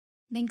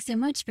Thanks so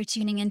much for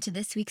tuning in to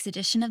this week's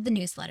edition of the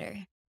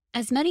newsletter.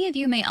 As many of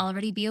you may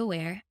already be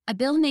aware, a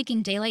bill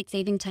making daylight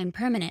saving time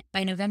permanent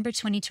by November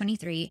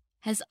 2023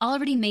 has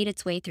already made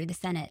its way through the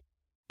Senate.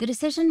 The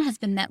decision has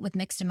been met with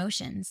mixed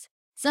emotions.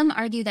 Some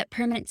argue that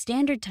permanent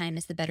standard time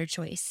is the better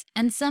choice,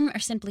 and some are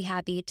simply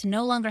happy to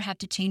no longer have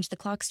to change the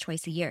clocks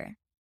twice a year.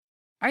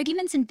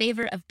 Arguments in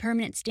favor of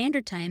permanent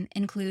standard time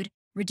include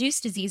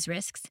reduced disease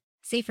risks,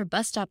 safer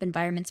bus stop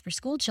environments for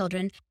school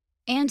children,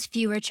 and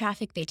fewer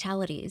traffic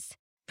fatalities.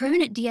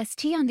 Permanent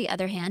DST, on the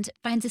other hand,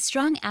 finds a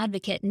strong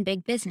advocate in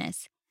big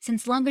business,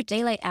 since longer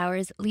daylight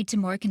hours lead to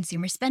more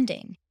consumer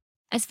spending.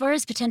 As far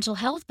as potential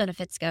health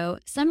benefits go,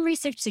 some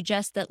research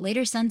suggests that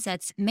later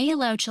sunsets may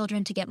allow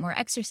children to get more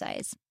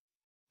exercise.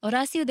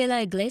 Horacio de la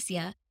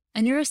Iglesia, a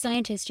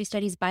neuroscientist who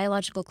studies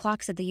biological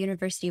clocks at the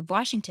University of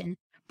Washington,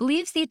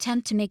 believes the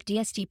attempt to make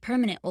DST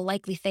permanent will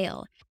likely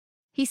fail.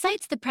 He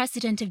cites the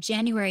precedent of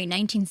January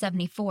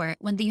 1974,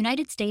 when the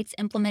United States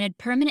implemented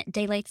permanent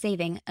daylight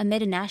saving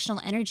amid a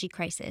national energy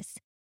crisis.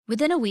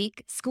 Within a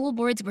week, school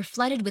boards were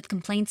flooded with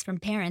complaints from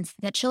parents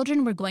that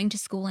children were going to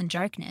school in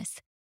darkness.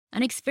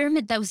 An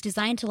experiment that was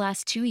designed to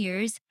last 2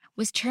 years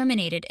was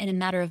terminated in a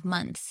matter of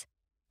months.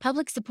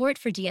 Public support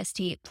for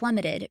DST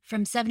plummeted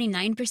from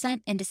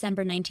 79% in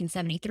December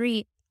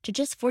 1973 to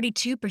just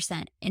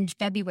 42% in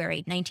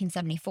February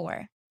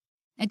 1974.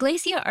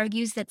 Iglesia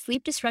argues that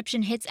sleep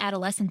disruption hits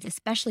adolescents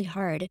especially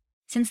hard,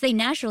 since they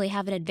naturally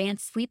have an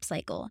advanced sleep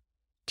cycle.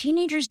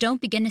 Teenagers don't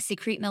begin to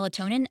secrete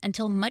melatonin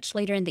until much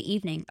later in the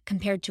evening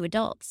compared to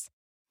adults.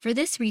 For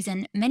this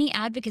reason, many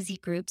advocacy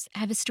groups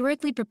have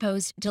historically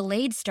proposed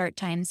delayed start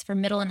times for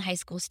middle and high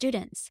school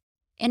students.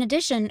 In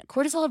addition,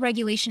 cortisol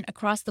regulation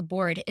across the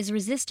board is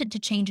resistant to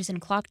changes in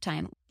clock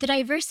time. The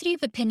diversity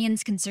of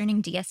opinions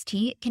concerning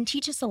DST can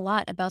teach us a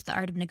lot about the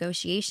art of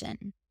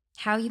negotiation.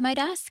 How, you might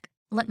ask?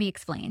 Let me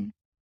explain.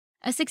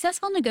 A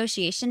successful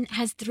negotiation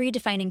has 3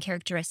 defining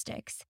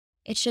characteristics.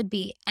 It should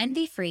be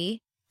envy-free,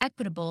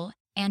 equitable,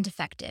 and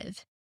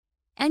effective.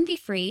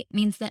 Envy-free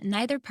means that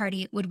neither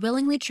party would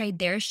willingly trade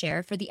their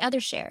share for the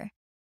other share.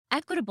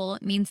 Equitable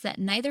means that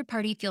neither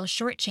party feels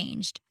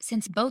shortchanged,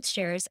 since both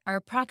shares are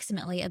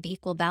approximately of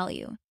equal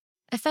value.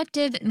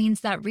 Effective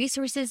means that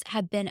resources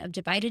have been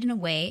divided in a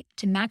way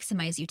to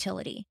maximize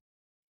utility.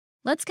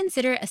 Let's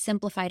consider a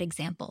simplified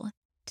example,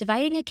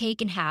 dividing a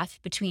cake in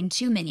half between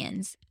 2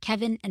 minions,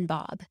 Kevin and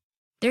Bob.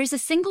 There is a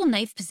single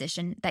knife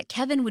position that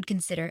Kevin would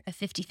consider a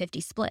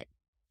 50-50 split,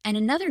 and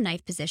another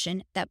knife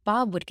position that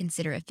Bob would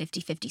consider a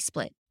 50-50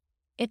 split.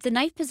 If the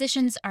knife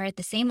positions are at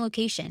the same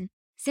location,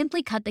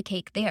 simply cut the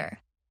cake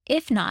there.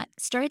 If not,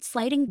 start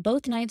sliding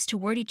both knives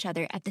toward each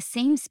other at the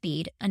same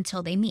speed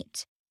until they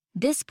meet.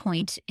 This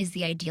point is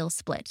the ideal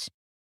split.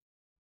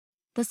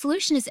 The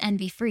solution is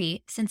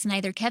envy-free, since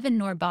neither Kevin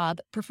nor Bob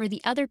prefer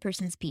the other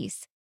person's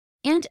piece,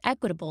 and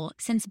equitable,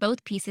 since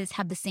both pieces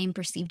have the same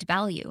perceived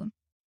value.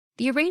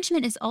 The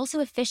arrangement is also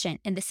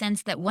efficient in the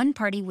sense that one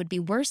party would be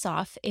worse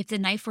off if the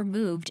knife were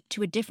moved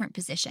to a different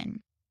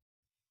position.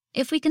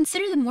 If we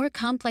consider the more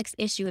complex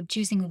issue of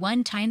choosing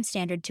one time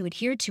standard to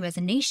adhere to as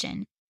a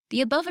nation,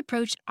 the above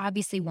approach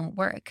obviously won't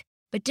work,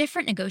 but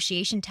different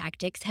negotiation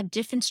tactics have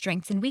different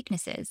strengths and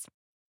weaknesses.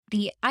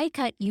 The I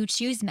cut, you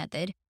choose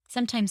method,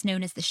 sometimes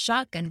known as the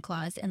shotgun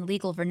clause in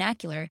legal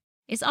vernacular,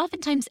 is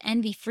oftentimes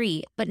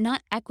envy-free but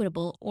not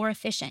equitable or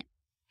efficient.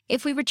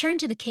 If we return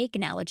to the cake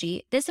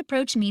analogy, this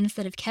approach means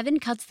that if Kevin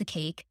cuts the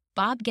cake,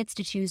 Bob gets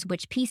to choose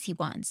which piece he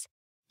wants.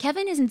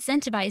 Kevin is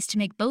incentivized to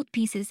make both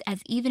pieces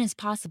as even as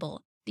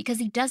possible because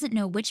he doesn't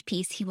know which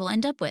piece he will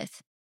end up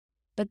with.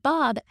 But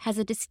Bob has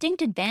a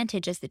distinct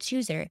advantage as the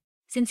chooser,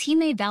 since he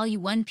may value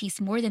one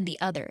piece more than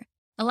the other,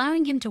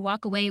 allowing him to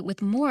walk away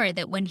with more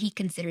than when he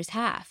considers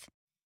half.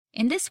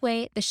 In this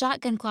way, the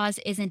shotgun clause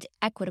isn't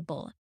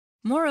equitable.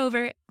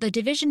 Moreover, the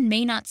division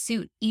may not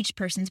suit each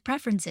person's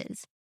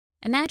preferences.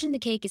 Imagine the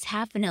cake is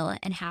half vanilla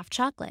and half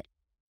chocolate.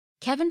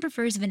 Kevin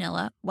prefers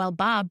vanilla, while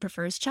Bob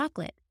prefers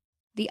chocolate.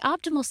 The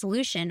optimal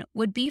solution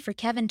would be for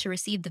Kevin to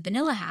receive the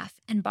vanilla half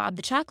and Bob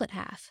the chocolate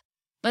half.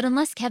 But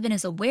unless Kevin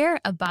is aware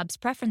of Bob's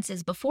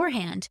preferences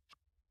beforehand,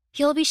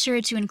 he'll be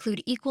sure to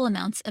include equal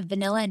amounts of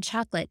vanilla and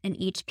chocolate in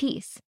each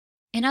piece.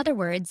 In other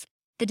words,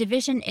 the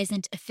division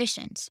isn't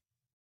efficient.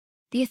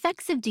 The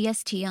effects of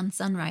DST on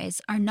sunrise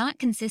are not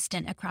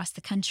consistent across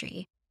the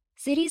country.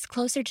 Cities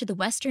closer to the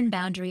western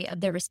boundary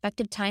of their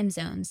respective time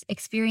zones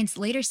experience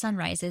later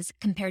sunrises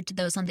compared to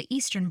those on the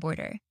eastern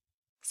border.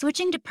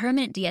 Switching to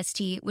permanent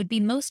DST would be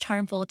most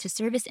harmful to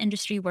service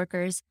industry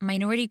workers,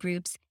 minority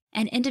groups,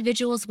 and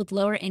individuals with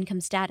lower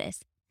income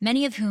status,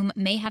 many of whom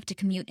may have to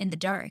commute in the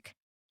dark.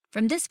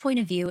 From this point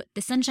of view,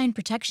 the Sunshine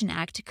Protection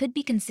Act could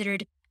be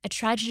considered a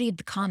tragedy of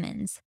the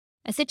commons,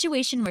 a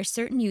situation where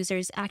certain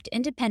users act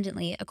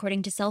independently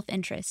according to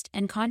self-interest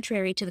and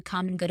contrary to the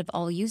common good of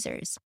all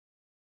users.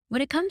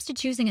 When it comes to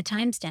choosing a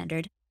time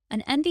standard,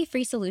 an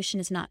envy-free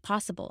solution is not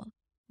possible.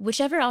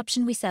 Whichever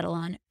option we settle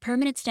on,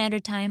 permanent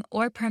standard time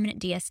or permanent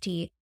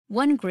DST,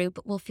 one group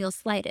will feel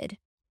slighted.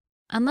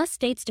 Unless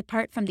states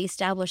depart from the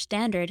established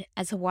standard,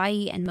 as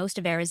Hawaii and most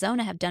of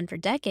Arizona have done for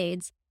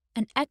decades,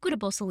 an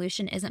equitable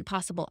solution isn't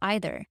possible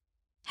either.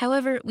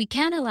 However, we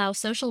can allow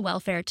social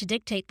welfare to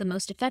dictate the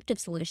most effective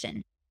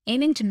solution,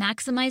 aiming to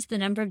maximize the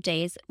number of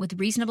days with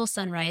reasonable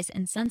sunrise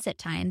and sunset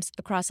times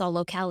across all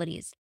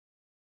localities.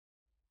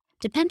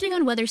 Depending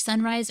on whether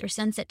sunrise or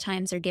sunset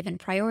times are given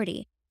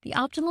priority, the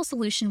optimal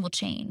solution will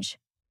change.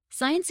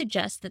 Science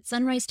suggests that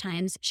sunrise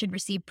times should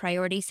receive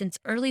priority since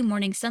early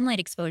morning sunlight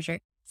exposure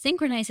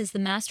synchronizes the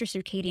master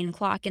circadian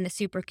clock in the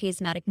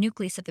suprachiasmatic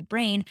nucleus of the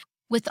brain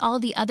with all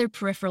the other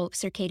peripheral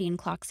circadian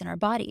clocks in our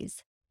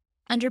bodies.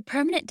 Under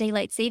permanent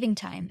daylight saving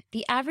time,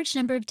 the average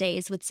number of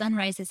days with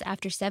sunrises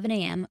after 7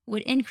 a.m.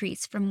 would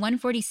increase from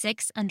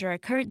 146 under our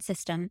current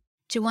system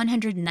to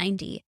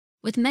 190,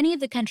 with many of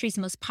the country's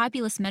most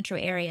populous metro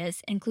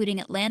areas, including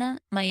Atlanta,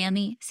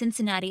 Miami,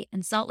 Cincinnati,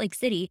 and Salt Lake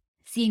City,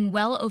 seeing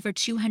well over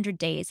 200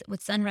 days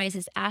with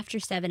sunrises after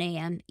 7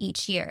 a.m.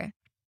 each year.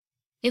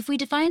 If we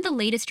define the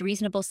latest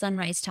reasonable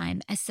sunrise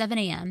time as 7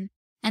 a.m.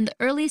 and the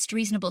earliest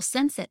reasonable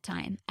sunset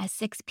time as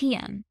 6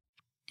 p.m.,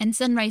 and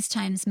sunrise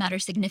times matter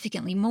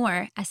significantly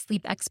more, as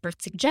sleep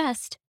experts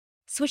suggest,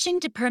 switching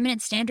to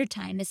permanent standard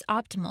time is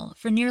optimal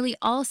for nearly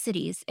all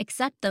cities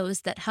except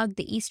those that hug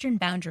the eastern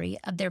boundary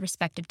of their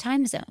respective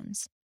time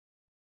zones.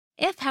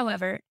 If,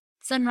 however,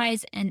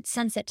 sunrise and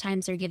sunset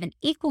times are given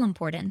equal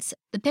importance,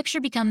 the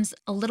picture becomes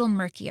a little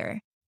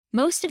murkier.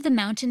 Most of the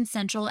Mountain,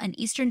 Central, and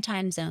Eastern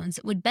time zones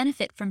would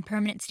benefit from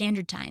permanent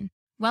standard time,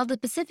 while the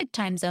Pacific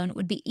time zone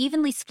would be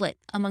evenly split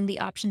among the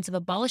options of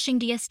abolishing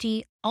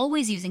DST,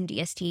 always using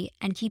DST,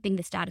 and keeping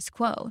the status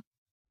quo.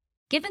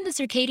 Given the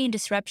circadian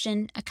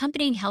disruption,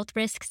 accompanying health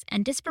risks,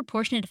 and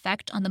disproportionate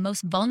effect on the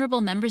most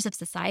vulnerable members of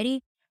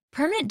society,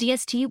 permanent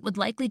DST would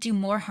likely do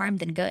more harm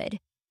than good.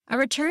 A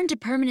return to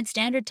permanent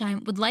standard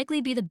time would likely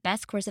be the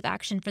best course of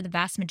action for the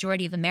vast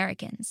majority of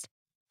Americans.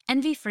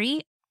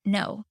 Envy-free?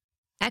 No.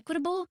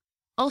 Equitable?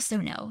 Also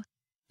no.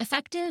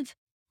 Effective?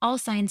 All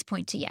signs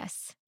point to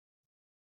yes.